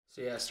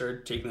So yeah, I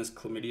started taking this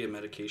chlamydia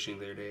medication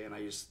the other day, and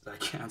I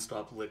can't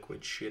stop liquid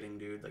shitting,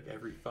 dude. Like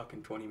every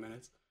fucking 20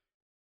 minutes.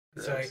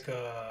 It's Gross. like,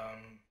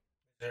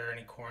 is there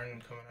any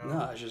corn coming out?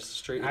 No, it's just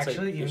straight. It's like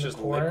Actually, it's even the just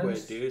liquid,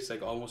 corns. dude. It's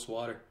like almost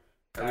water.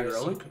 Are we That is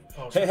some. rolling?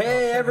 Oh, Hey, oh, hey,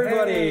 hey,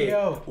 everybody!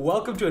 yo.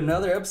 Welcome to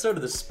another episode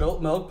of the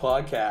Spilt Milk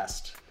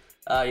Podcast.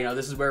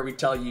 This is where we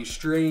tell you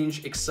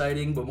strange,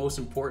 exciting, but most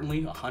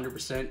importantly,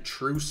 100%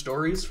 true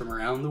stories from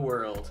around the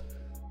world.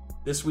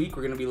 This week,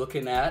 we're going to be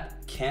looking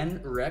at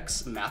Ken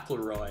Rex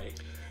McElroy.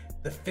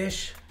 The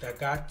fish that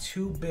got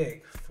too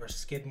big for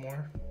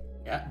Skidmore.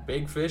 Yeah,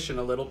 big fish in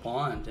a little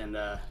pond, and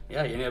he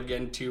ended up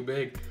getting too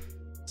big.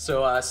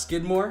 So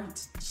Skidmore,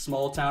 it's a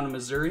small town in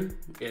Missouri.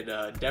 It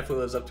definitely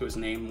lives up to its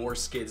name. More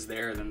skids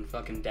there than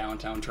fucking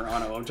downtown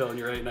Toronto. I'm telling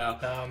you right now.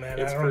 Oh man,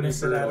 It's I don't pretty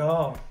miss it brutal. at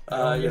all.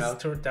 I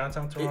don't miss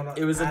downtown It, Toronto.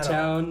 it was a at all.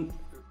 town.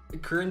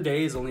 Current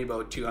day is only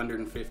about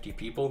 250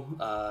 people.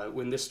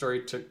 When this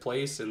story took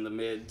place in the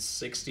mid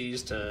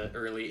 60s to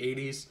early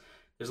 80s,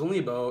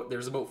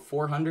 there's about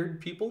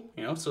 400 people.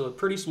 So a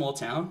pretty small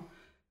town.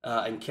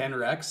 And Ken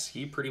Rex,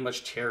 he pretty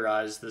much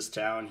terrorized this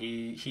town.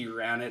 He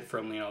ran it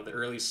from the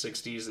early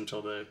 60s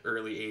until the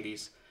early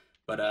 80s.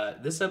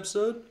 But this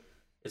episode,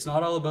 it's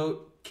not all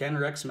about Ken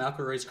Rex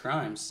McElroy's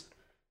crimes.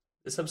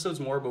 This episode's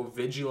more about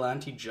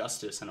vigilante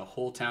justice and a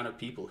whole town of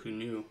people who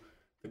knew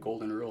the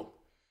golden rule.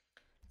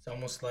 It's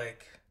almost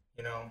like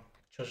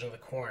Children of the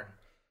Corn,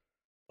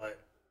 but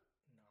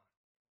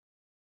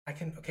I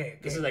can. Okay,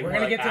 This is like we're more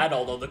gonna like get to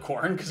adult of the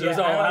corn because it was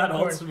all Adult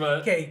adults. Corn.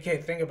 But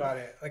Okay, think about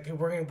it. Like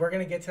we're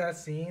gonna get to that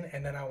scene,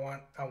 and then I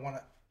want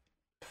to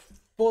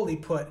fully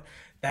put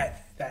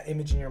that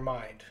image in your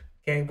mind.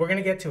 Okay, we're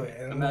gonna get to it,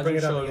 and we'll imagine bring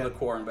it up Children again. of the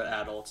Corn, but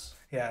adults.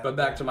 Yeah. But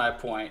back to my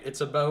point, it's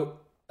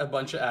about a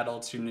bunch of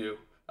adults who knew.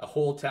 A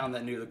whole town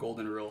that knew the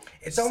golden rule.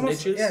 It's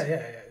almost Snitches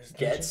It's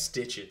get snitches.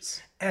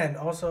 stitches. And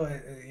also,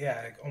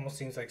 it almost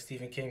seems like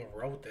Stephen King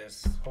wrote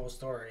this whole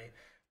story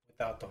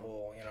without the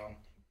whole,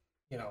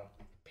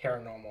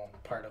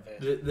 paranormal part of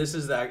it. This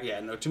is that. Yeah,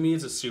 no. To me,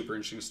 it's a super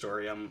interesting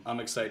story. I'm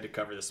excited to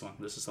cover this one.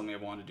 This is something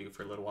I've wanted to do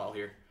for a little while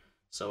here.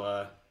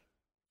 So,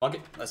 fuck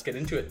it. Let's get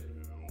into it.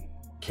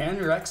 Ken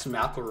Rex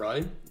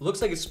McElroy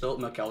looks like it's spelled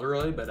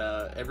McElroy,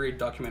 but every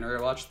documentary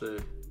I watch,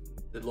 the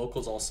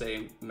locals all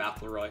say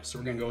McElroy. So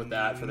we're gonna go with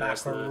that for the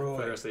rest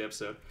of the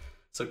episode.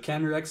 So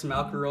Ken Rex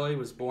McElroy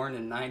was born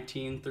in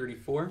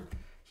 1934.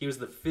 He was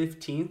the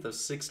 15th of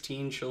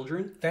 16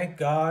 children. Thank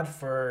God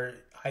for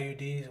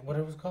IUDs. What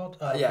it was called?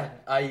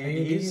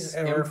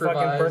 IUDs, or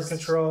fucking birth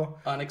control.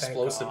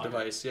 Unexplosive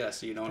device. Yeah,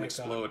 so you don't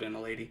explode God. in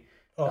a lady.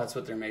 Oh. That's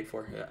what they're made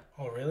for. Yeah.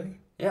 Oh, really?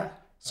 Yeah.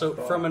 So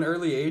from an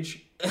early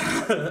age,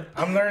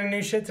 I'm learning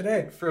new shit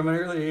today. From an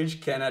early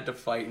age, Ken had to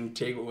fight and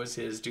take what was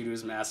his due to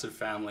his massive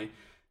family.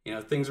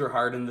 Things were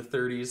hard in the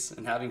 30s,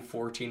 and having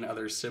 14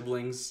 other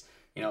siblings,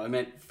 it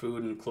meant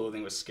food and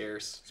clothing was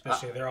scarce.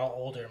 Especially they're all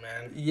older,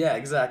 man. Yeah,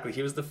 exactly.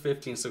 He was the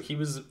 15th, so he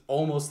was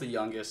almost the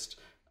youngest.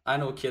 I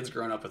know kids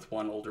growing up with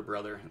one older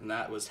brother, and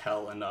that was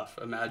hell enough.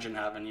 Imagine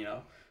having,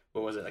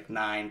 what was it, like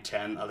 9,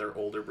 10 other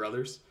older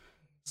brothers.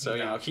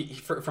 So,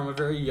 from a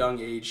very young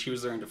age, he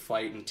was learning to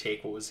fight and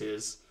take what was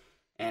his.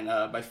 And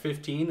by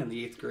 15, in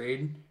the 8th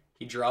grade,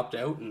 he dropped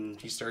out, and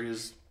he started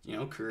his,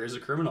 career as a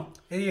criminal.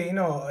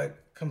 Yeah,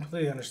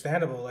 completely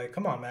understandable. Like,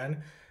 come on,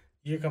 man.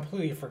 You're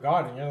completely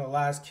forgotten. You're the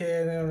last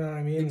kid. You know what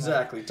I mean?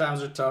 Exactly. Like,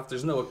 times are tough.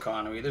 There's no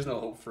economy. There's no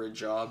hope for a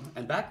job.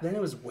 And back then,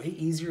 it was way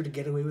easier to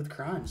get away with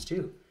crimes,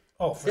 too.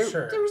 Oh, for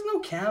sure. There was no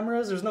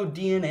cameras. There's no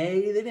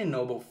DNA. They didn't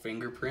know about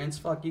fingerprints.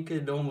 Fuck, you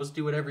could almost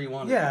do whatever you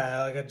wanted.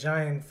 Yeah, like a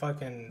giant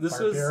fucking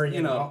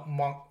barbarian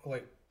monk,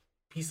 like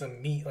piece of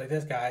meat like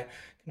this guy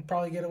can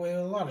probably get away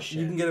with a lot of shit.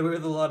 You can get away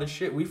with a lot of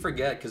shit. We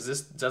forget because this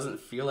doesn't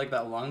feel like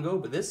that long ago,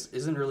 but this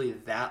isn't really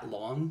that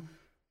long.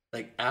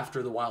 Like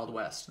after the Wild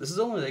West. This is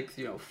only like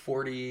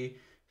 40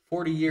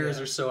 years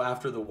or so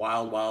after the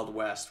Wild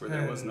West, where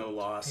there was no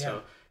law.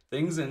 So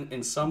things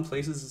in some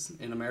places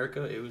in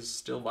America, it was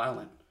still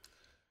violent.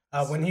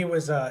 When he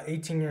was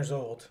 18 years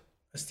old,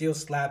 a steel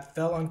slab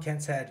fell on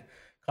Kent's head,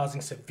 causing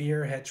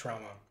severe head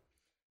trauma.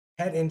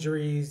 Head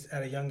injuries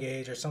at a young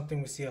age are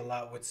something we see a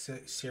lot with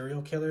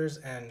serial killers,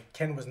 and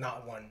Ken was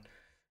not one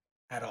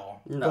at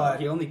all. No,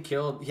 but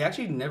he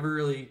actually never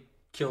really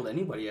killed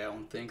anybody, I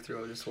don't think,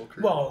 throughout his whole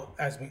career. Well,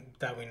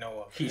 that we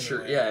know of.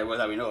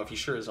 That we know of. He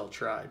sure as hell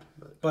tried.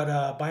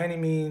 But by any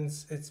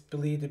means, it's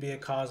believed to be a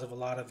cause of a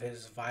lot of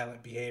his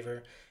violent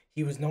behavior.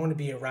 He was known to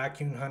be a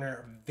raccoon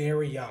hunter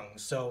very young,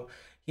 so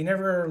he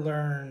never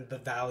learned the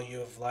value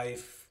of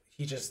life.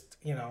 He just,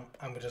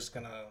 I'm just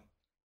gonna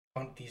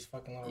hunt these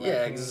fucking little raccoons.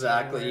 Yeah,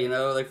 exactly.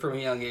 Like from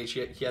a young age,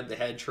 he had the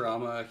head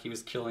trauma. He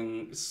was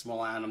killing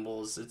small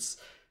animals. It's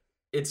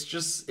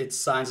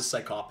signs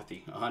of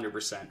psychopathy,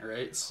 100%,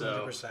 right?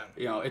 So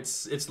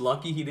 100%. It's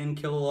lucky he didn't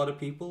kill a lot of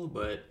people,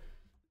 but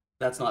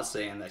that's not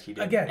saying that he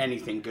did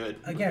anything good.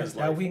 Again,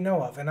 that we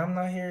know of, and I'm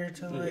not here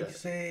to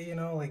say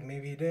like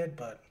maybe he did,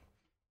 but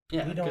we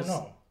don't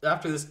know.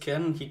 After this,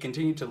 Ken, he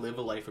continued to live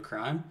a life of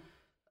crime.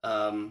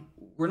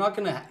 We're not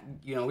gonna,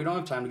 we don't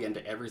have time to get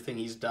into everything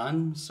he's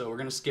done, so we're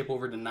gonna skip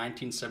over to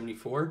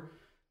 1974.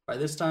 By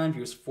this time, he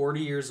was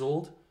 40 years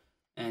old,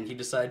 and he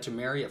decided to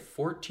marry a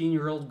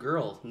 14-year-old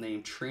girl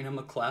named Trina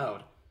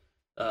McLeod.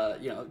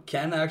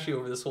 Ken actually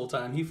over this whole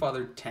time he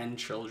fathered 10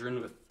 children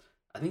with,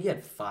 I think he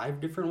had 5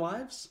 different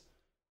wives,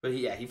 but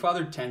he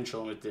fathered 10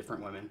 children with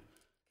different women.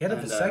 He had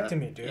a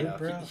vasectomy, dude,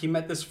 bro. He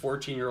met this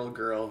 14-year-old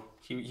girl.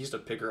 He used to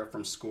pick her up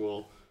from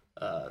school.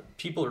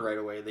 People right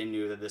away, they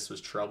knew that this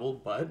was trouble,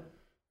 but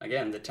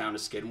again, the town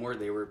of Skidmore,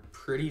 they were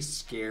pretty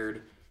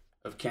scared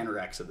of Ken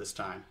Rex at this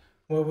time.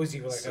 What was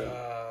he, like,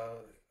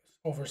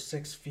 over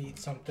 6 feet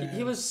something?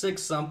 He was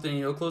 6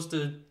 something, close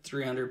to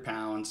 300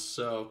 pounds,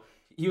 so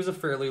he was a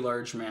fairly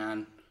large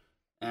man.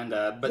 And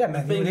but yeah,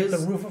 man, the thing he is, hit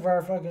the roof of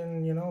our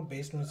fucking,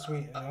 basement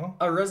suite,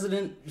 A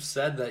resident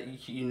said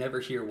that you never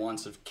hear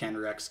once of Ken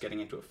Rex getting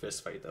into a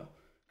fist fight, though.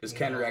 Because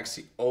Ken Rex,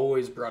 he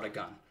always brought a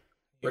gun.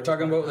 We're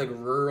talking about, like,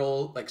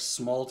 rural, like,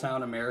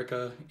 small-town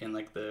America in,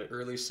 like, the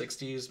early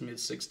 60s,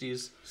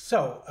 mid-60s.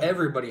 So...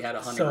 everybody had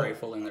a hunting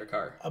rifle in their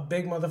car. A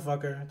big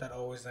motherfucker that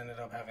always ended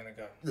up having a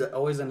gun. That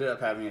always ended up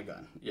having a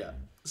gun, yeah.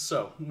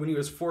 So, when he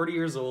was 40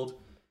 years old,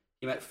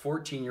 he met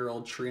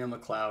 14-year-old Trina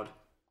McLeod.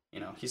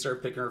 He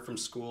started picking her from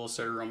school,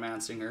 started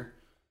romancing her.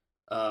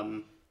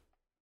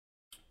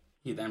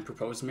 He then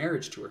proposed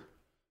marriage to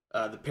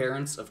her. The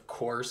parents, of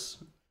course,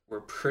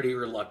 were pretty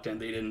reluctant.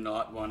 They did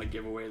not want to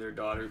give away their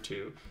daughter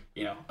to,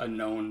 a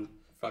known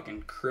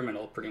fucking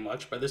criminal, pretty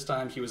much. By this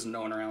time, he was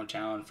known around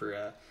town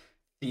for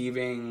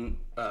thieving,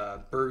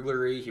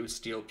 burglary. He would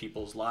steal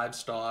people's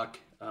livestock.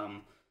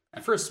 And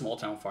for a small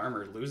town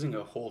farmer, losing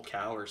a whole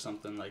cow or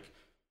something, like,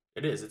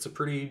 it's a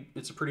pretty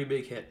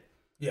big hit.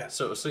 Yeah.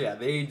 So yeah,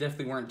 they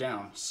definitely weren't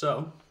down.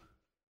 So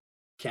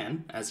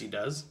Ken, as he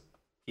does,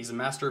 he's a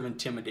master of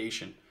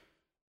intimidation.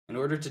 In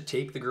order to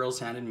take the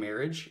girl's hand in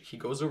marriage, he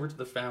goes over to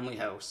the family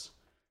house,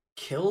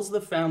 kills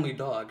the family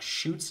dog,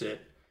 shoots it,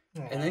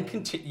 and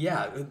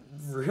then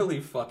really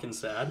fucking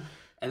sad.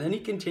 And then he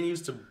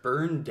continues to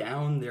burn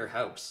down their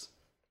house.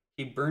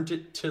 He burnt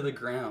it to the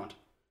ground.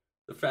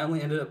 The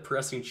family ended up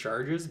pressing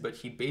charges, but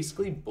he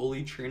basically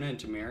bullied Trina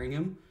into marrying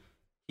him.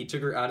 He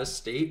took her out of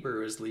state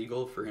where it was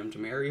legal for him to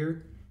marry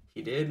her.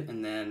 He did,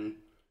 and then,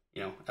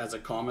 as a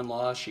common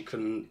law, she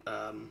couldn't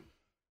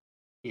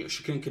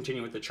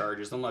continue with the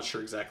charges. I'm not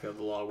sure exactly how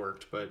the law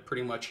worked, but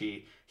pretty much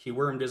he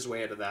wormed his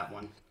way out of that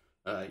one.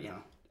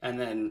 And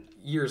then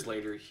years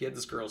later, he had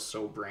this girl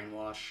so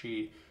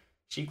brainwashed.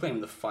 She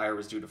claimed the fire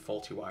was due to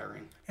faulty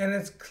wiring. And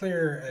it's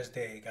clear as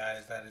day,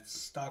 guys, that it's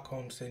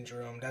Stockholm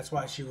Syndrome. That's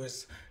why she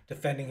was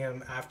defending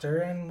him after,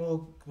 and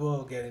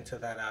we'll get into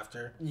that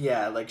after.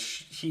 Yeah, like,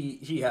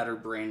 he had her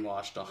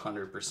brainwashed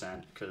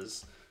 100%,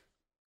 because,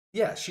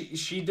 yeah,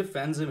 she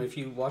defends him. If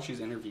you watch these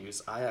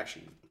interviews,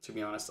 to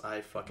be honest, I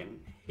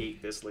fucking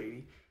hate this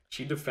lady.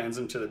 She defends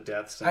him to the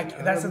death. Saying,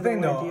 that's the thing,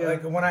 though.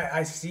 Like, when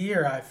I see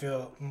her, I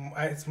feel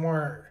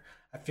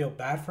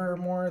bad for her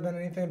more than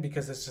anything,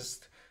 because it's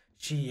just...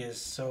 she is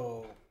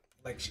so,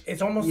 like,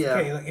 it's almost,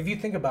 okay, like, if you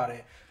think about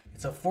it,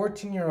 it's a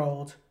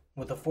 14-year-old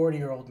with a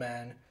 40-year-old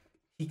man.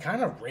 He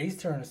kind of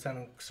raised her in a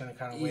certain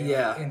kind of way,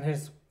 like, in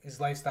his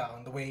lifestyle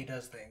and the way he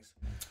does things.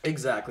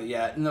 Exactly,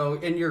 yeah. No,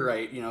 and you're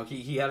right.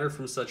 He had her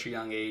from such a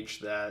young age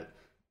that,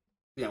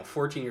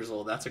 14 years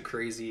old, that's a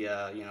crazy,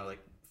 like,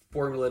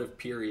 formulative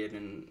period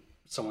in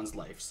someone's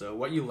life. So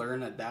what you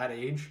learn at that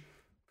age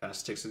kind of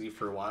sticks with you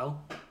for a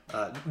while.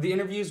 The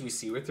interviews we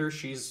see with her,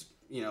 she's,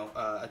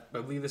 I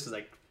believe this is,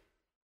 like,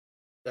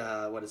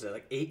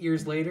 8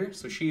 years later,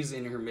 so she's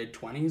in her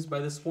mid-20s by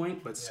this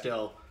point, but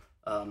still,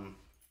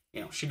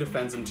 she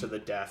defends him to the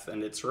death,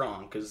 and it's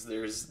wrong, because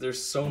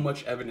there's so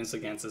much evidence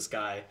against this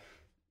guy.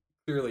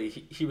 Clearly,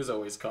 he was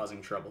always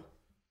causing trouble.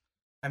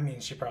 I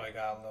mean, she probably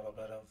got a little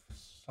bit of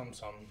some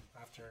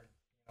after,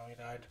 he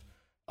died.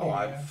 Oh,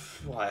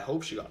 I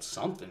hope she got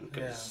something,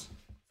 because...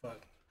 yeah,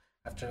 but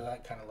after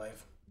that kind of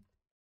life.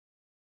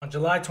 On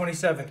July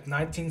 27th,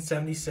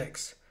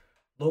 1976,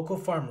 local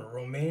farmer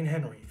Romaine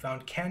Henry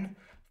found Ken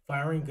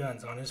firing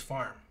guns on his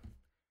farm.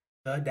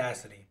 The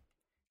audacity.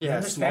 Yeah,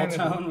 small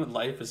town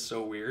life is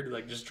so weird.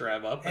 Like, just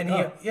drive up. And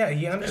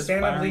he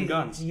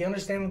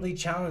understandably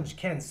challenged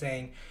Ken,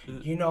 saying,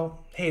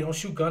 hey, don't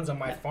shoot guns on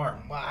my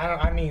farm. Well,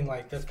 I mean,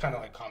 like, that's kind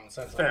of like common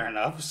sense. Fair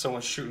enough. If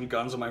someone's shooting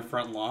guns on my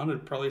front lawn,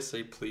 I'd probably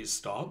say, please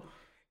stop.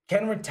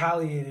 Ken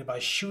retaliated by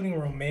shooting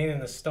Romaine in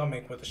the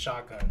stomach with a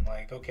shotgun.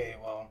 Like, okay,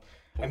 well,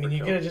 I mean,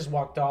 you could have just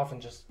walked off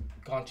and just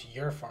gone to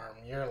your farm,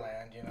 your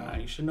land,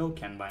 You should know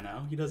Ken by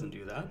now. He doesn't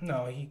do that.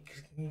 No, he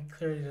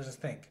clearly doesn't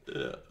think.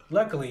 Yeah.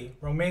 Luckily,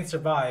 Romaine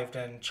survived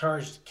and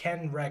charged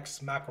Ken Rex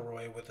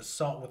McElroy with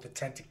assault with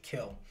intent to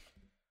kill.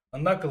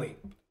 Unluckily,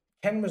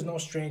 Ken was no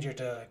stranger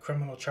to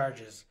criminal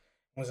charges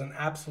and was an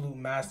absolute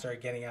master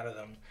at getting out of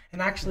them.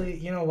 And actually,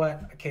 you know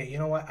what? Okay, I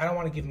don't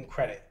want to give him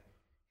credit.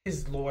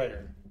 His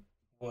lawyer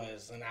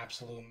was an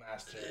absolute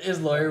master. His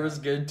lawyer was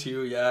good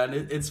too, yeah. And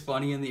it's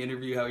funny in the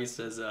interview how he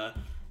says,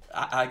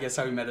 I guess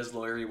how he met his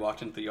lawyer, he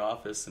walked into the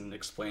office and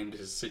explained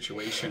his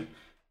situation.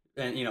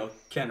 And,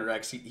 Ken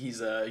Rex,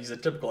 he's a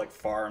typical, like,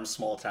 farm,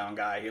 small town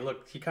guy.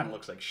 He kind of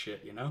looks like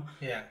shit,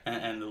 Yeah.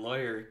 And the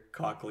lawyer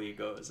cockily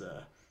goes,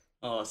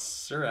 Oh,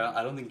 sir,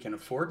 I don't think you can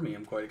afford me.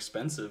 I'm quite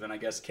expensive. And I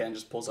guess Ken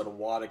just pulls out a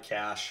wad of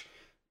cash,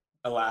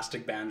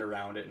 elastic band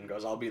around it, and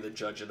goes, I'll be the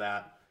judge of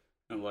that.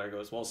 And the lawyer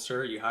goes, well,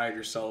 sir, you hired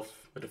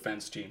yourself a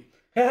defense team.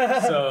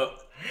 So,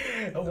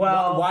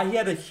 Well, why he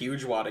had a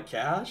huge wad of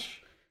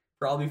cash?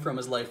 Probably from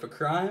his life of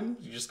crime.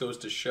 He just goes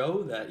to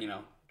show that,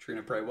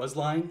 Trina probably was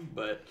lying.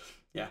 But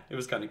yeah, it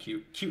was kind of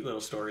cute. Cute little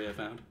story I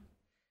found.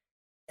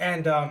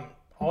 and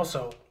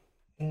also,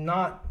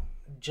 not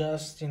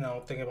just,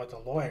 thinking about the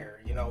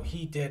lawyer,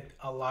 he did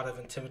a lot of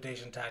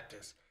intimidation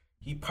tactics.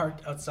 He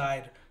parked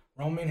outside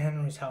Romaine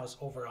Henry's house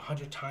over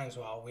 100 times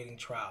while awaiting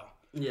trial.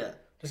 Yeah.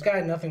 This guy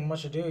had nothing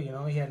much to do, he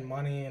had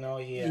money,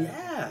 he had...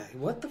 Yeah,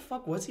 what the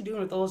fuck was he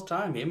doing with all his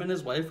time? Him and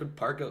his wife would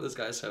park out this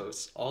guy's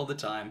house all the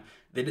time.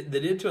 They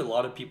did to a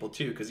lot of people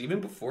too, because even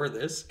before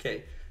this,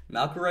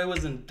 McElroy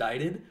was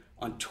indicted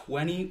on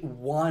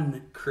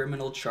 21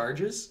 criminal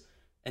charges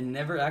and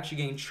never actually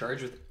getting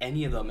charged with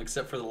any of them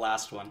except for the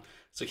last one.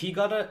 So he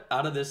got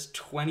out of this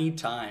 20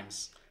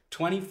 times.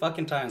 20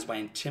 fucking times by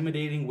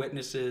intimidating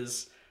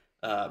witnesses,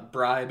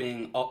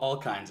 bribing, all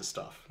kinds of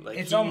stuff. Like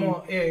it's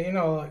almost,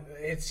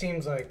 it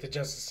seems like the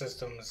justice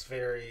system is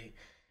very,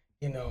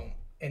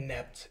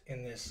 inept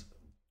in this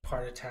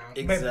part of town.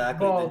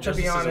 Exactly. Well, the justice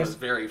to be honest, system is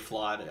very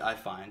flawed, I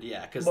find.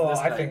 Yeah, because well, this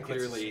guy I think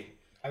clearly...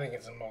 I think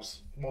it's in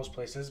most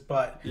places,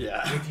 but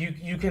Yeah. if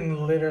you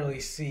can literally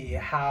see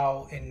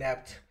how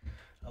inept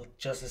a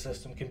justice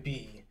system can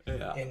be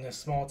in a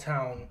small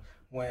town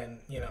when,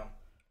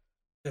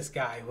 this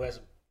guy who has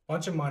a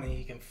bunch of money,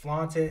 he can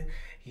flaunt it,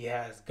 he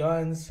has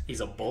guns. He's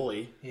a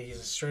bully. He's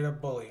a straight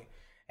up bully.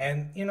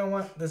 And you know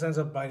what? This ends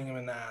up biting him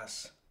in the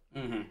ass.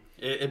 Mm-hmm.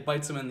 It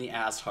bites him in the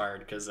ass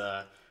hard because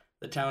the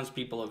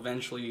townspeople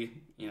eventually,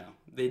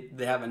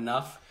 they have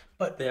enough.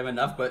 But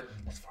But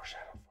let's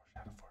foreshadow.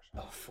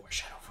 oh,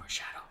 foreshadow.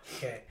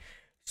 Okay.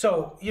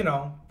 So, we're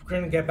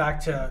going to get back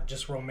to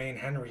just Romaine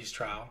Henry's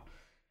trial.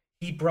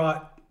 He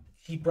brought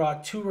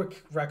two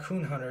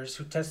raccoon hunters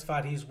who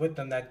testified he was with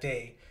them that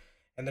day,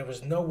 and there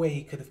was no way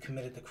he could have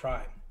committed the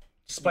crime.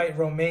 Despite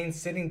Romaine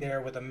sitting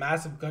there with a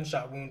massive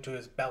gunshot wound to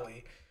his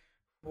belly.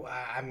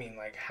 I mean,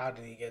 how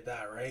did he get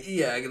that, right?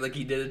 Yeah,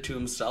 he did it to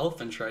himself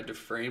and tried to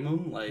frame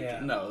him.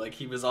 No,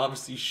 he was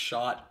obviously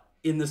shot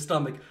in the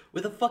stomach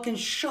with a fucking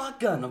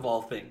shotgun of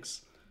all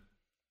things.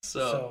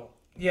 So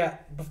yeah,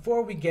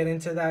 before we get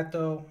into that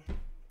though,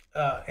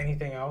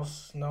 anything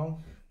else? No?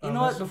 You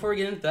know what? Before we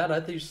get into that,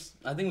 I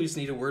think we just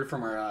need a word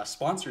from our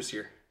sponsors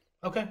here.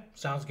 Okay,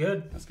 sounds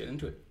good. Let's get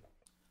into it.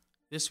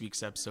 This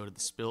week's episode of the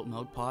Spilt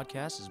Milk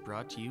Podcast is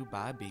brought to you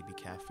by Baby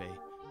Cafe.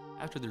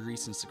 After the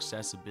recent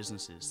success of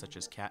businesses such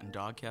as cat and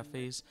dog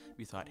cafes,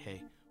 we thought,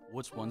 hey,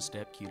 what's one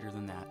step cuter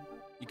than that?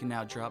 You can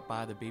now drop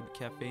by the Baby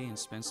Cafe and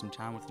spend some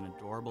time with an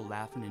adorable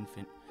laughing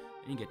infant,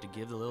 and you get to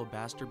give the little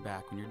bastard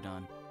back when you're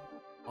done.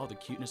 All the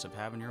cuteness of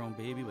having your own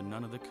baby, but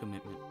none of the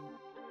commitment.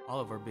 All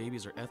of our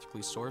babies are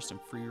ethically sourced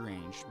and free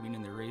range,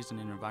 meaning they're raised in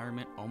an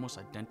environment almost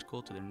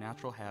identical to their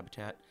natural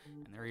habitat,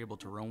 and they're able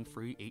to roam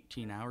free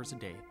 18 hours a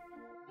day.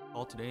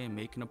 Call today and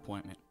make an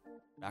appointment.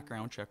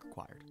 Background check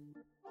required.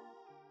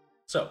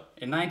 So,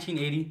 in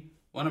 1980,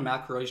 one of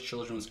McElroy's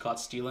children was caught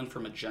stealing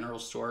from a general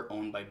store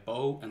owned by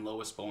Bo and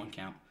Lois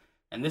Bowenkamp.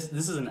 And this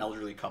is an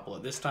elderly couple.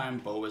 At this time,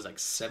 Bo was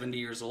 70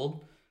 years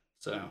old,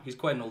 so he's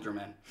quite an older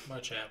man.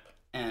 Much up.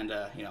 And,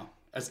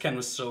 as Ken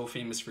was so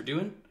famous for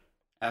doing,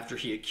 after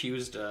he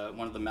accused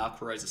one of the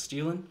McElroys of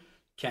stealing,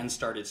 Ken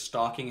started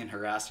stalking and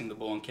harassing the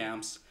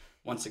Bowenkamps,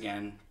 once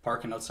again,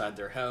 parking outside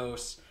their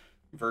house,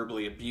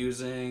 verbally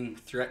abusing,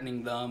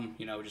 threatening them,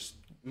 just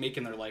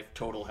making their life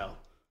total hell.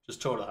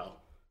 Just total hell.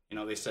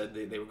 They said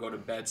they would go to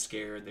bed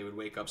scared, they would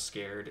wake up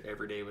scared,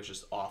 every day was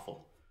just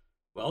awful.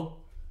 Well,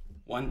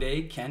 one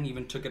day, Ken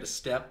even took it a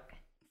step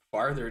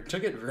farther,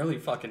 took it really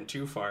fucking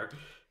too far,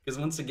 because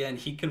once again,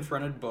 he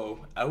confronted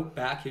Bo out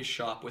back his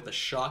shop with a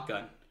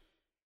shotgun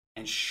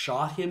and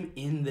shot him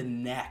in the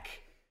neck.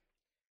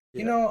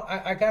 Yeah.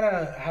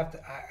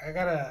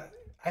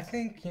 I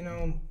think,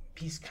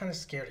 he's kind of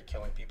scared of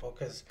killing people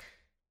because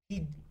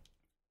he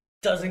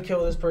doesn't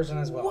kill this person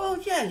as well. Well,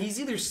 yeah, he's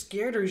either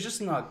scared or he's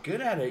just not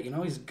good at it.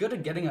 He's good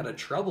at getting out of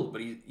trouble,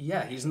 but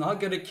he's not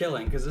good at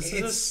killing because this is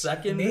his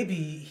second. Maybe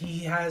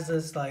he has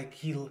this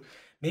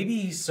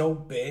maybe he's so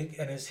big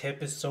and his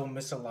hip is so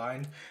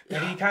misaligned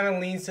that he kind of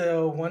leans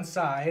to one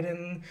side,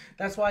 and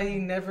that's why he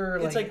never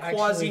It's like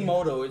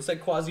Quasimodo. It's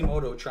like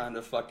Quasimodo trying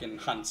to fucking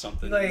hunt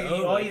something.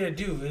 All you gotta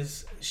do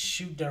is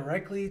shoot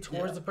directly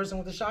towards the person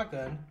with the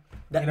shotgun.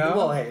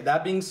 Well, hey,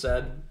 that being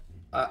said,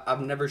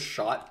 I've never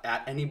shot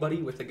at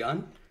anybody with a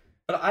gun,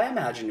 but I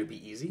imagine it'd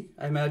be easy.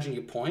 I imagine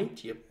you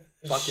point, you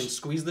fucking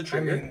squeeze the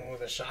trigger. I mean,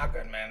 with a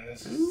shotgun, man, that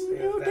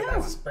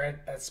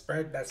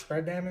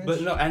spread damage.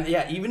 But no, and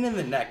yeah, even in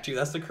the neck too.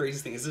 That's the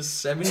craziest thing. Is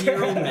this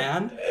 70-year-old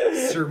man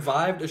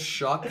survived a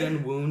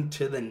shotgun wound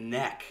to the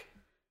neck?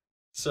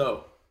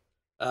 So,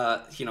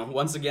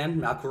 once again,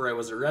 McElroy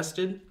was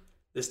arrested.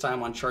 This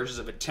time on charges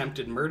of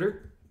attempted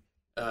murder.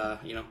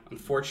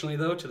 Unfortunately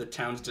though, to the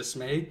town's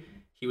dismay,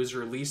 he was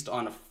released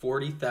on a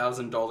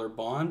 $40,000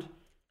 bond.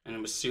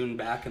 and was soon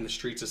back in the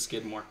streets of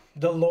Skidmore.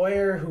 The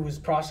lawyer who was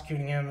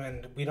prosecuting him,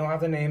 and we don't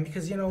have the name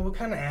because, you know, we're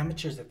kind of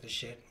amateurs at this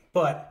shit,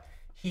 but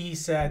he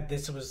said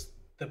this was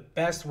the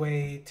best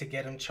way to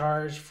get him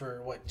charged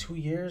for, what, 2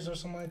 years or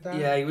something like that?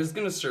 Yeah, he was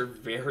going to serve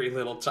very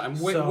little time,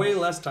 way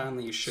less time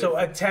than you should. So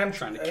trying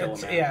to kill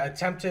a man. Yeah,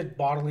 attempted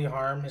bodily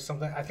harm is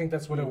something. I think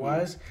that's what it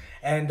was.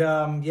 And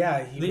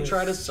they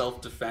tried a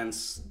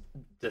self-defense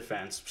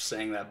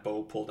saying that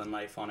Bo pulled a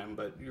knife on him,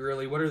 but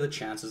really, what are the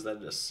chances that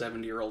a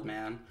 70-year-old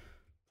man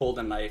pulled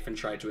a knife and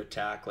tried to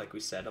attack, like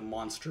we said, a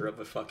monster of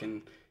a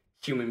fucking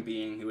human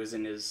being who was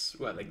in his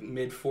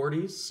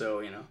mid-40s?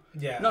 So, you know,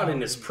 not in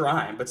his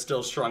prime, but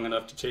still strong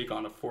enough to take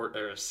on a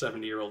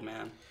 70-year-old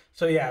man.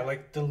 So yeah,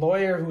 like the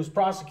lawyer who was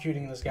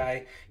prosecuting this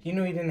guy, he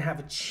knew he didn't have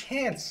a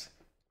chance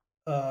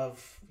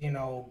of, you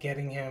know,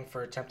 getting him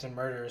for attempted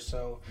murder,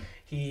 so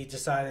he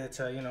decided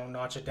to, you know,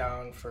 notch it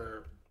down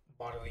for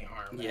bodily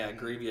harm. Yeah,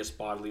 grievous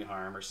bodily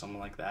harm or something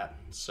like that.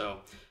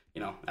 So,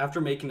 you know, after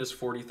making his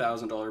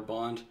 $40,000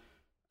 bond,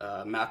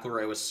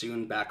 McElroy was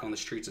soon back on the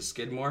streets of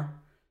Skidmore,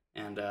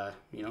 and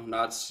you know,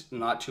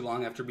 not too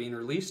long after being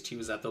released, he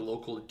was at the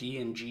local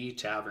D&G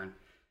tavern,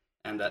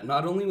 and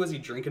not only was he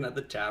drinking at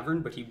the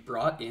tavern, but he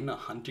brought in a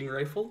hunting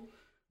rifle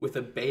with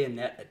a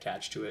bayonet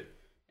attached to it.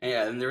 And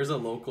yeah, and there was a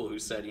local who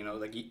said, you know,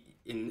 like,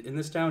 in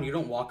this town, you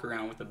don't walk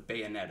around with a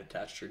bayonet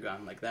attached to your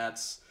gun. Like,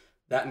 that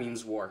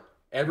means war.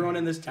 Everyone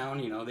in this town,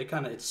 you know,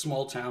 it's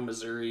small town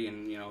Missouri,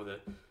 and, you know,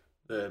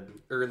 the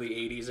early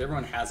 80s,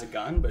 everyone has a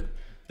gun, but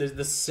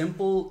the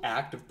simple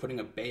act of putting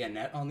a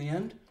bayonet on the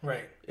end,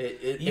 right?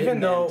 Even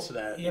though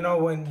that, you know,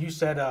 when you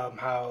said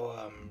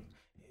how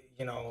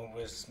you know, it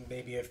was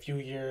maybe a few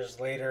years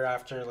later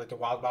after, like, the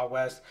Wild Wild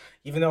West,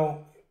 even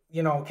though,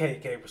 you know,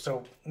 okay,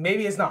 so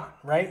maybe it's not,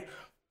 right?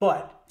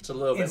 But it's a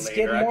little bit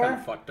later. I kind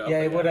of fucked up.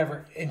 Yeah,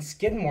 whatever. In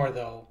Skidmore,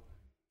 though,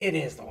 it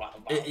is the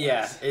Wild Wild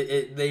West.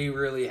 They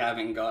really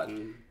haven't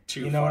gotten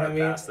too you know far what I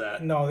mean? past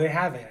that. No, they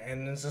haven't.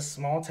 And it's a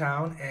small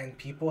town, and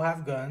people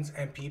have guns,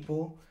 and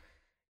people,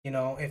 you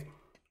know, if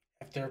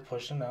they're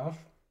pushed enough,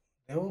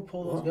 they will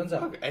pull those guns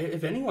out.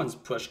 If anyone's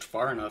pushed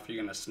far enough,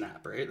 you're gonna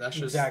snap, right? That's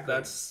just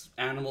that's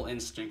animal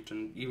instinct,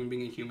 and even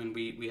being a human,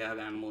 we have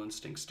animal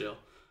instinct still.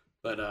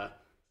 But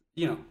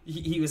you know,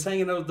 he was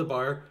hanging out at the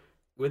bar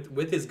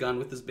with his gun,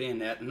 with his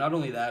bayonet, and not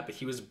only that, but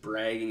he was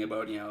bragging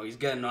about, you know, he's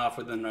getting off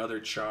with another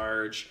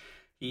charge.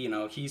 You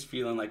know, he's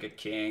feeling like a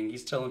king.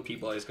 He's telling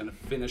people he's gonna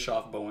finish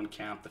off Bowen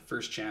Camp the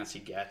first chance he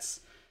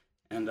gets,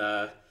 and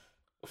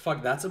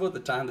fuck, that's about the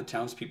time the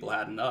townspeople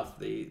had enough.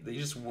 They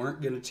just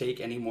weren't going to take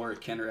any more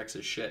of Ken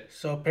Rex's shit.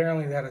 So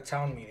apparently they had a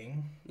town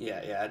meeting. Yeah,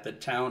 at the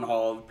town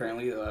hall,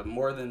 apparently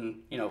more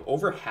than, you know,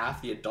 over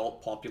half the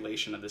adult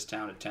population of this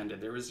town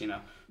attended. There was, you know,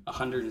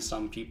 100 and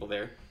some people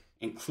there,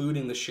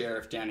 including the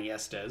sheriff, Danny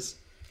Estes.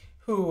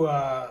 Who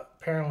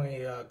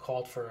apparently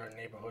called for a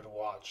neighborhood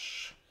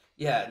watch.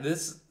 Yeah,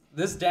 this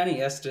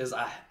Danny Estes,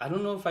 I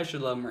don't know if I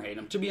should love him or hate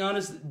him. To be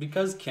honest,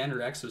 because Ken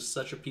Rex was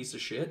such a piece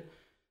of shit,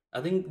 I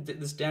think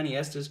this Danny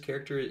Estes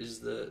character is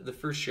the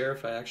first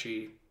sheriff I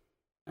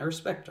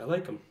respect. I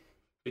like him.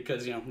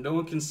 Because, you know, no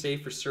one can say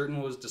for certain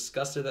what was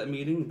discussed at that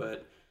meeting,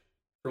 but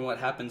from what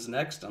happens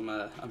next,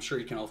 I'm sure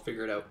you can all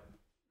figure it out.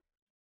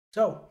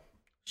 So,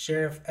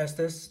 Sheriff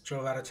Estes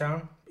drove out of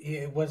town.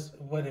 It was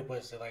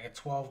like a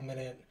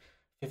 12-minute,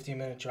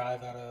 15-minute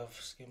drive out of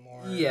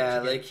Skidmore. Yeah,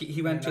 like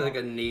he went to like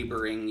a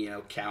neighboring, you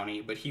know, county,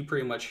 but he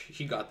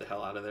got the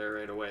hell out of there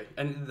right away.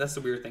 And that's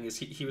the weird thing is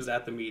he was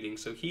at the meeting,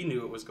 so he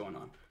knew what was going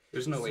on.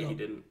 There's no way he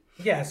didn't.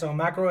 Yeah, so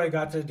McElroy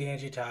got to the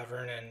D&G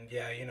Tavern, and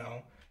yeah, you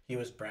know, he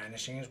was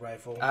brandishing his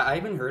rifle. I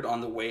even heard on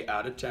the way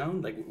out of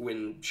town, like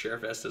when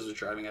Sheriff Estes was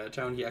driving out of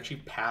town, he actually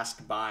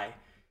passed by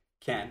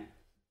Ken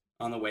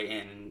on the way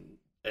in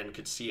and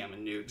could see him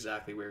and knew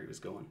exactly where he was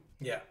going.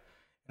 Yeah.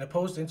 In a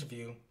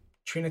post-interview,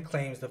 Trina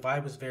claims the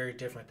vibe was very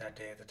different that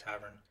day at the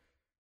tavern.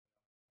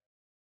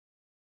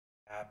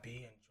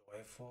 Happy and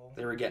joyful.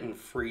 They were getting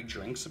free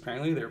drinks,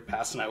 apparently. They were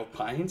passing out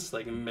pints,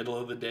 like in the middle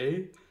of the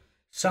day.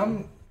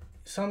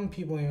 Some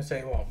people even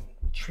say, well,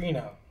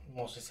 Trina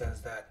mostly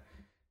says that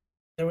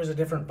there was a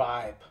different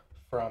vibe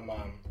from,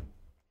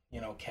 you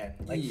know, Ken.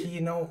 Like, he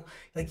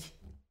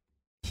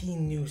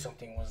knew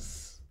something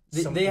was...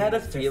 They had a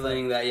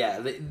feeling that,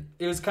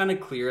 it was kind of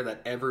clear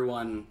that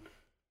everyone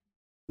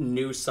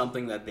knew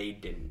something that they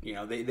didn't. You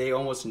know, they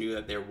almost knew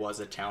that there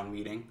was a town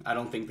meeting. I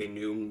don't think they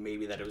knew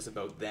maybe that it was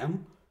about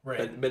them.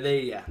 Right. But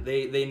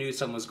they knew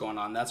something was going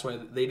on. That's why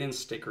they didn't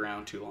stick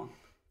around too long.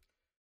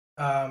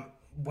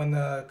 When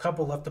the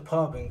couple left the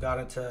pub and got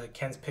into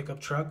Ken's pickup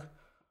truck,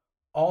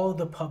 all of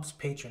the pub's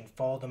patrons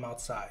followed them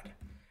outside.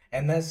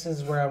 And this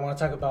is where I want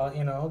to talk about,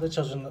 you know, the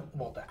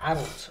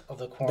adult of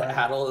the core. The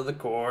adult of the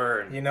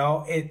core. You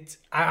know,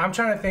 I'm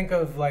trying to think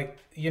of, like,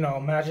 you know,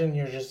 imagine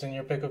you're just in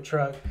your pickup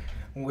truck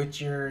with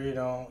your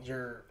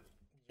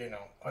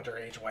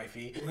underage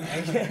wifey.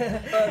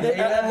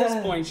 At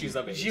this point, she's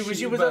of age. She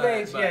was of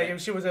age. Yeah,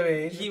 she was of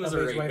age. He was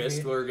a rapist.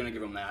 Wifey. We're gonna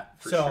give him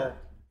that for sure.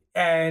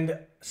 And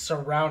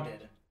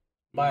surrounded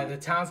by the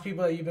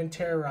townspeople that you've been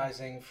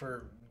terrorizing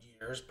for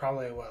years,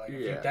 probably what, like a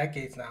few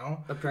decades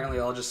now. Apparently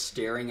all just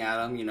staring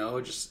at him, you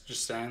know, just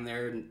standing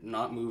there,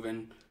 not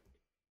moving.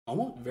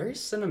 Almost very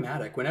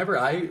cinematic. Whenever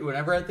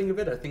I think of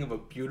it, I think of a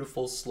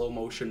beautiful slow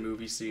motion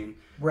movie scene.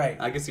 Right.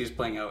 I guess he's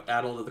playing out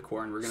Adult of the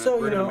Corn. We're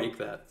gonna make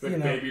that.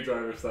 Like Baby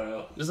Driver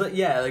style. Just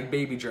like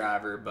Baby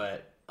Driver,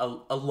 but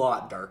a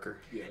lot darker.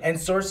 Yeah. And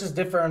sources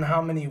differ on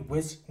how many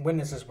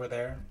witnesses were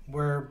there.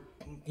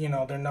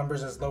 Their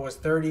numbers as low as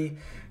 30,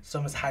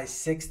 some as high as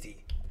 60.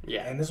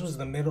 Yeah. And this was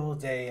the middle of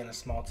the day in a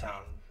small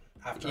town.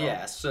 After all.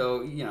 Yeah,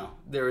 so,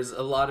 there was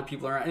a lot of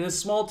people around. In a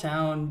small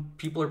town,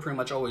 people are pretty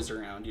much always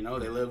around,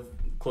 they live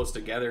close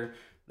together.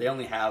 They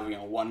only have,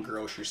 one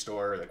grocery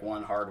store, like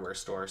one hardware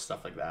store,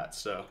 stuff like that.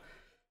 So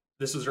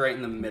this was right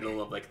in the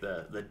middle of like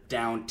the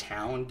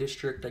downtown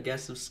district, I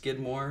guess, of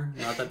Skidmore.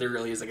 Not that there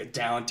really is like a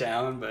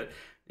downtown, but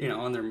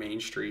on their main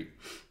street.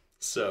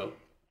 So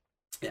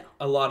yeah,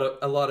 a lot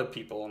of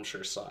people I'm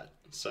sure saw it.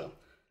 So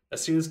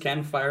as soon as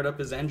Ken fired up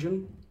his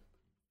engine,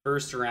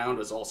 first round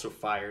was also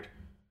fired.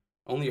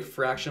 Only a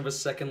fraction of a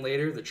second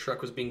later, the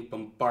truck was being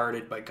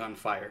bombarded by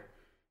gunfire.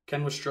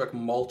 Ken was struck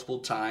multiple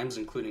times,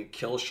 including a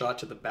kill shot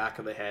to the back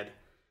of the head.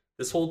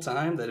 This whole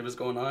time that it was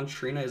going on,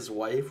 Trina, his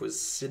wife, was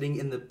sitting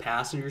in the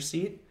passenger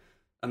seat.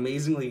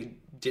 Amazingly,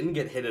 didn't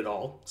get hit at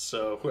all.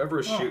 So whoever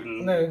was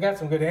shooting... No, you got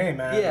some good aim,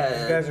 man. Yeah.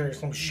 These guys are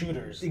some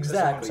shooters.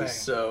 Exactly.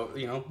 So,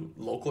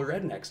 local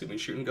rednecks who've been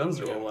shooting guns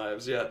their whole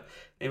lives. Yeah.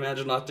 They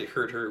managed not to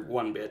hurt her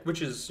one bit,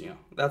 which is,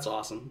 that's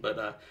awesome.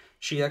 But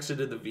she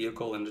exited the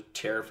vehicle in a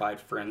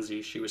terrified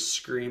frenzy. She was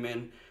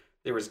screaming.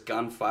 There was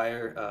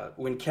gunfire.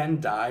 When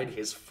Ken died,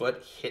 his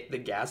foot hit the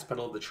gas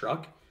pedal of the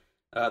truck.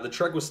 The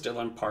truck was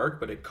still in park,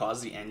 but it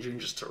caused the engine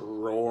just to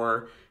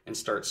roar and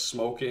start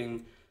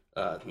smoking.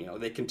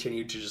 They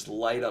continued to just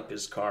light up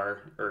his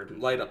car, or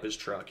light up his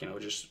truck,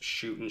 just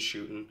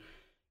shooting.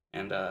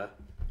 And,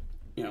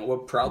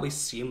 what probably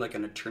seemed like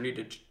an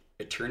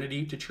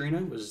eternity to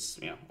Trina was,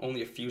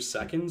 only a few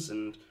seconds,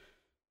 and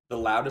the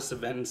loudest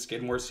event in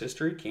Skidmore's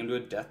history came to a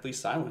deathly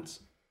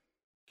silence.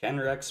 Ken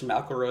Rex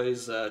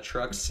McElroy's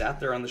truck sat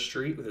there on the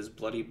street with his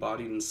bloody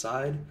body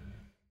inside,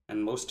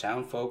 and most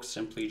town folks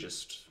simply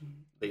just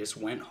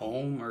went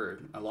home,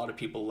 or a lot of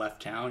people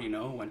left town,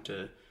 went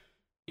to,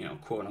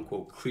 quote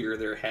unquote, clear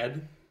their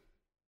head.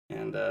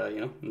 And,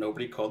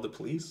 nobody called the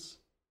police.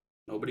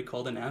 Nobody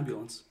called an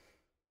ambulance.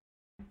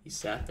 He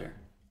sat there.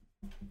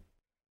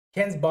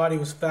 Ken's body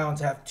was found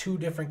to have 2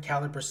 different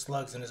caliber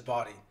slugs in his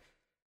body,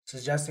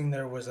 suggesting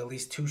there was at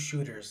least 2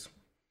 shooters.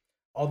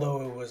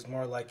 Although it was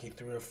more likely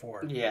 3 or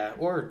 4. Yeah,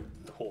 or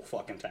the whole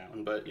fucking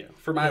town. But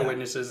for my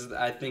witnesses,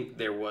 I think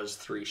there was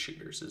 3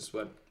 shooters is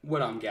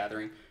what I'm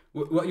gathering.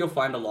 What you'll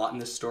find a lot in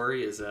this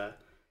story is,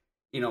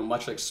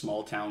 much like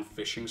small town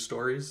fishing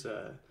stories,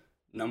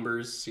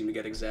 numbers seem to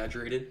get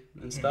exaggerated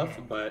and stuff.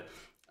 But,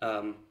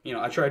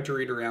 I tried to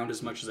read around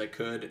as much as I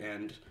could,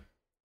 and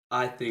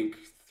I think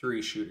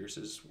 3 shooters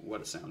is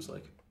what it sounds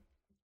like.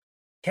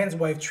 Ken's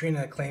wife,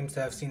 Trina, claims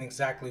to have seen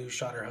exactly who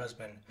shot her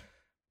husband.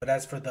 But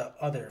as for the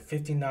other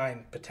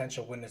 59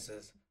 potential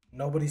witnesses,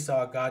 nobody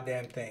saw a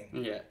goddamn thing.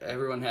 Yeah,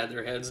 everyone had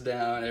their heads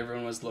down.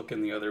 Everyone was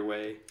looking the other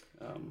way.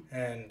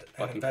 And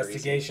an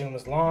investigation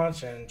was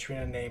launched, and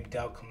Trina named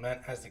Del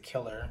Clement as the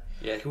killer.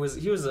 Yeah, he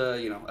was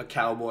a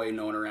cowboy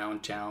known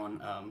around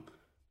town.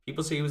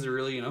 People say he was a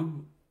really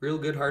real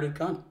good-hearted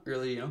cunt.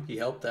 Really, he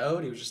helped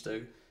out. He was just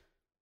a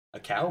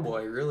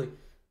cowboy, really.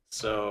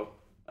 So.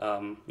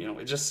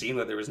 It just seemed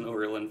that there was no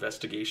real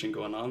investigation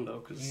going on,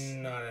 though.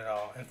 Not at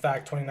all. In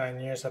fact, 29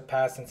 years have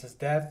passed since his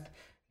death.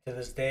 To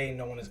this day,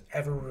 no one has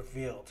ever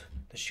revealed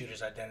the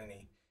shooter's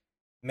identity.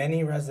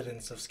 Many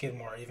residents of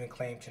Skidmore even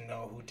claim to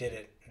know who did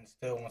it and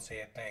still won't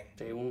say a thing.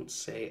 They won't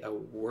say a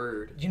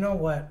word. You know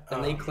what?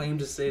 And they claim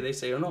to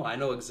say, oh no, I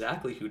know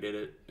exactly who did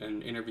it.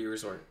 And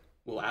interviewers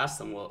will ask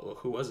them, well,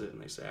 who was it?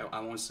 And they say, I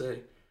won't say.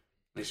 And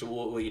they say,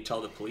 well, will you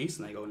tell the police?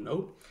 And they go,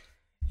 nope.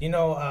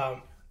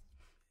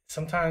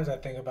 Sometimes I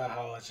think about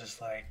how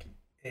it's like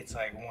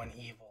one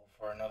evil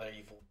for another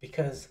evil,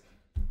 because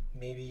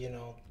maybe,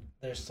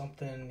 there's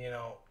something,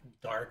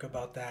 dark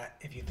about that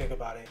if you think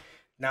about it.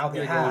 Now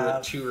they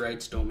have 2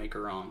 rights don't make a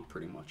wrong,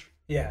 pretty much.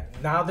 Yeah.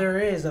 Now there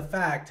is a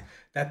fact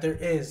that there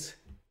is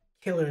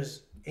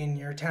killers in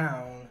your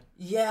town.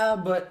 Yeah,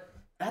 but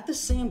at the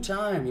same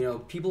time,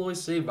 people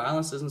always say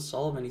violence doesn't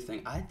solve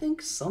anything. I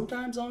think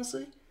sometimes,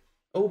 honestly,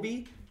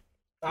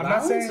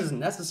 violence is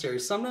necessary.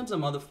 Sometimes a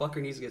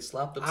motherfucker needs to get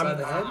slapped upside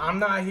the head. I'm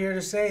not here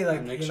to say,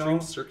 in extreme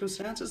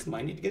circumstances,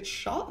 might need to get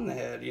shot in the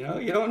head. You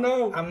don't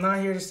know. I'm not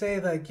here to say,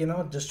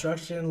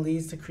 destruction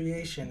leads to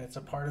creation. It's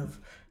a part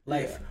of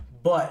life. Yeah.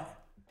 But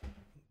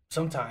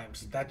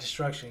sometimes that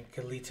destruction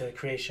could lead to the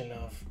creation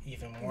of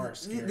even more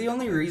scary. The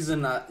only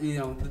reason,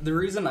 the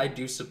reason I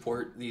do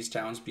support these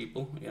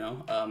townspeople,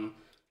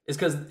 is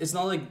because it's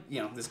not like,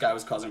 this guy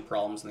was causing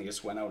problems and they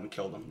just went out and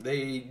killed him.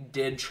 They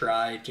did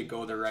try to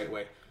go the right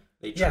way.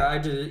 They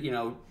tried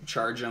to,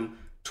 charge him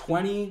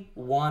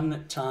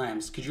 21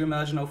 times. Could you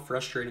imagine how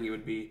frustrating it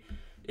would be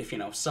if,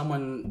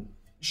 someone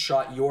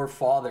shot your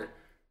father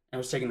and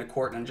was taken to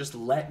court and just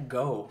let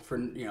go for,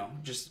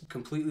 just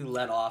completely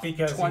let off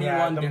because 21 he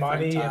had the different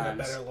money times,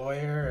 and a better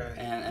lawyer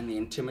and the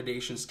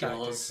intimidation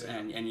skills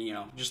tactics,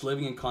 and just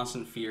living in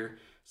constant fear.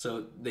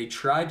 So they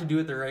tried to do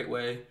it the right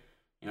way.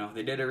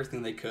 They did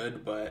everything they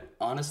could, but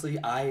honestly,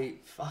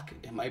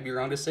 it might be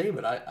wrong to say,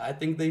 but I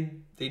think they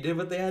did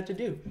what they had to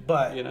do.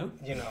 But,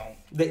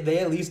 they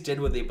at least did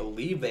what they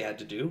believed they had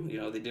to do.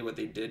 They did what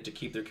they did to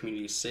keep their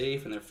communities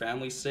safe and their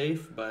families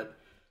safe. But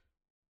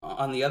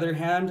on the other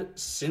hand,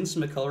 since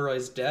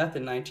McElroy's death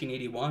in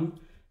 1981,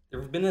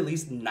 there have been at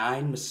least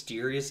 9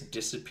 mysterious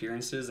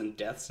disappearances and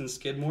deaths in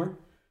Skidmore,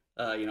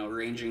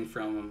 ranging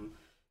from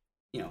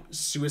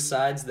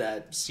suicides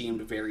that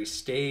seemed very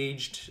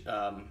staged,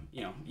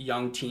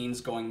 young teens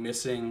going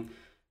missing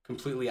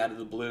completely out of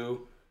the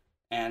blue.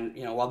 And,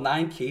 while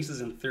 9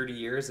 cases in 30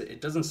 years,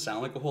 it doesn't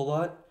sound like a whole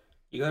lot.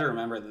 You got to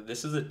remember that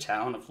this is a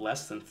town of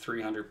less than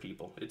 300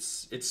 people.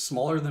 It's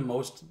smaller than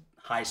most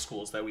high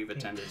schools that we've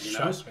attended,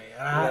 Trust me.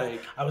 I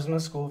was in a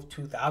school of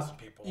 2,000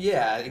 people.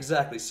 Yeah,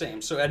 exactly.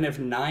 Same. So, and if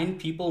 9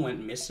 people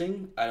went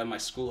missing out of my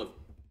school of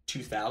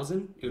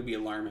 2,000, it would be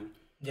alarming.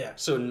 Yeah.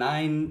 So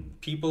 9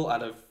 people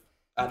out of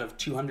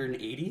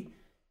 280,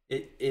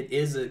 it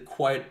is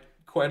quite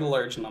a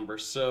large number.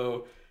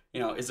 So,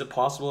 is it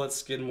possible that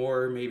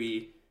Skidmore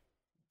maybe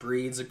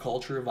breeds a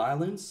culture of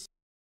violence?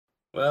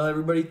 Well,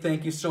 everybody,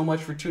 thank you so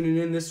much for tuning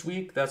in this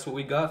week. That's what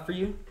we got for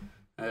you.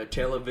 A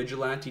tale of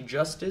vigilante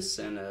justice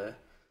and a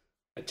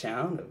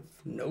town of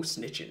no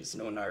snitches,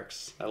 no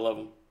narcs. I love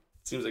them.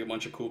 Seems like a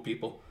bunch of cool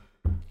people.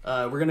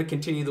 We're going to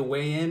continue the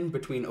weigh-in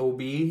between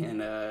OB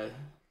and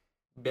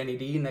Benny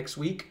D next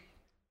week.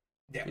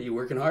 Yeah. Are you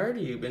working hard?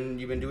 You been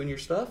doing your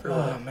stuff? Or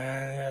what?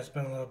 Man, yeah, it's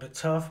been a little bit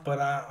tough, but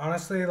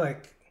honestly,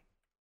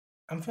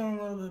 I'm feeling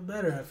a little bit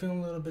better. I'm feeling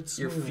a little bit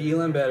smoother. You're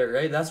feeling better,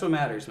 right? That's what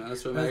matters, man.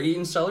 That's what matters. Are you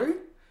eating celery?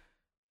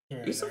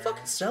 Eat some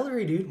fucking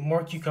celery, dude.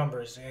 More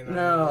cucumbers.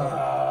 No.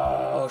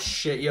 Oh,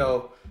 shit,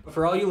 yo.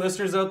 For all you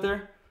listeners out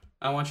there,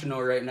 I want you to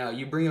know right now,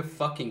 you bring a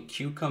fucking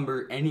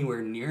cucumber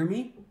anywhere near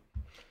me,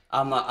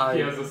 I'm not.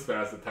 He has a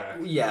spaz attack.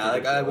 Yeah,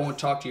 I won't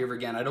talk to you ever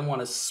again. I don't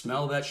want to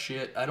smell that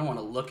shit. I don't want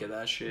to look at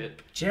that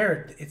shit.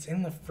 Jared, it's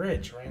in the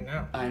fridge right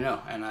now. I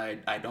know, and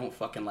I don't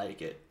fucking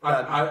like it.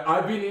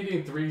 I've been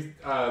eating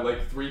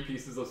 3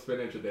 pieces of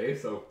spinach a day,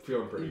 so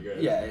feeling pretty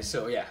good. Yeah,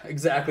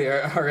 exactly.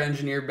 Our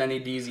engineer Benny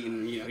D's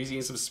eating, he's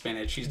eating some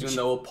spinach. He's doing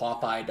the old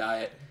Popeye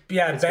diet.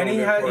 Yeah,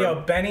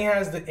 Benny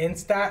has the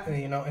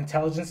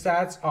intelligence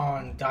stats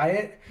on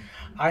diet.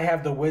 I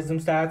have the wisdom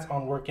stats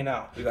on working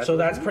out. So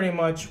that's pretty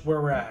much where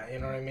we're at. You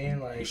know what I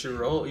mean? You should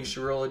roll a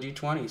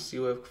D20, see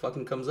what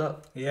fucking comes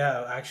up.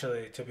 Yeah,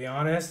 actually, to be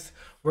honest,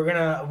 we're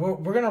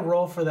gonna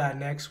roll for that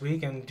next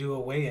week and do a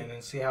weigh-in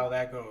and see how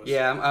that goes.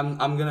 Yeah,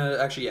 I'm gonna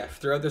actually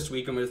throughout this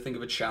week I'm gonna think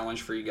of a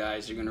challenge for you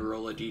guys. You're gonna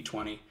roll a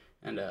D20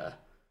 and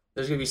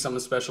there's gonna be something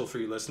special for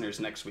you listeners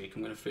next week.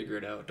 I'm gonna figure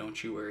it out.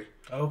 Don't you worry.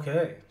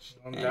 Okay,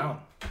 I'm down.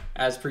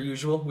 As per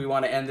usual, we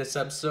want to end this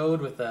episode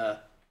with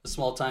a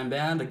small time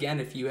band. Again,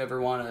 if you ever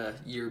want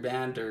your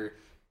band, or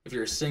if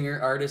you're a singer,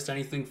 artist,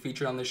 anything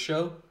featured on this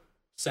show,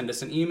 send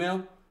us an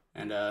email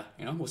and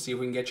we'll see if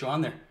we can get you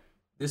on there.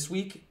 This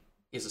week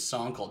is a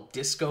song called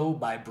Disco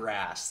by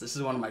Brass. This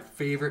is one of my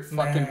favorite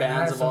fucking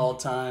bands of all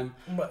time.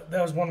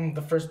 That was one of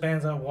the first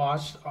bands I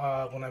watched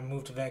when I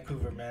moved to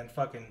Vancouver, man.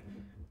 Fucking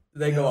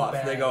they go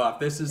off.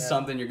 This is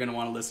something you're gonna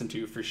want to listen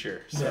to for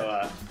sure.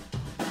 So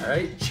all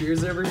right,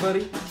 cheers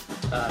everybody.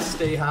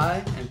 Stay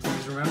high, and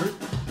please remember,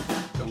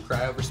 don't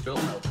cry over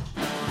spilt milk.